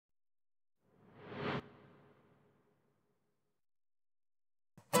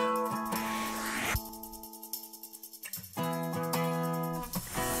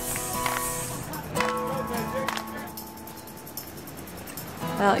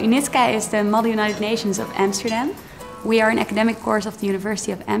Well, Unisca is the Model United Nations of Amsterdam. We are an academic course of the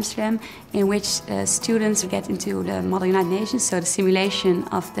University of Amsterdam in which students get into the Model United Nations, so the simulation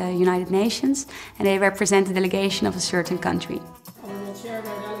of the United Nations, and they represent the delegation of a certain country.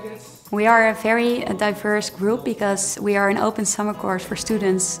 We are a very diverse group because we are an open summer course for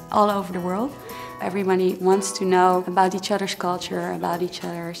students all over the world. Everybody wants to know about each other's culture, about each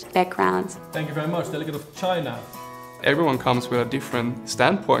other's background. Thank you very much, Delegate of China. Everyone comes with a different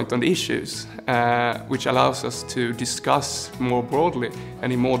standpoint on the issues, which allows us to discuss more broadly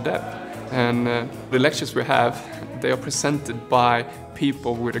and in more depth. And the lectures we have, they are presented by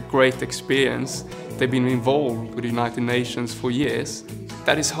people with a great experience. They've been involved with the United Nations for years.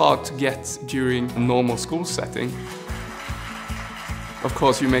 That is hard to get during a normal school setting. Of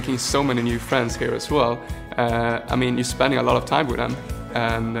course, you're making so many new friends here as well. You're spending a lot of time with them.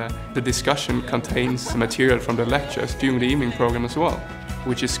 And the discussion contains material from the lectures during the evening program as well,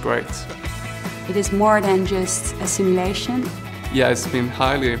 which is great. It is more than just a simulation. Yeah, it's been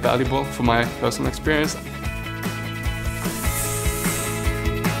highly valuable for my personal experience.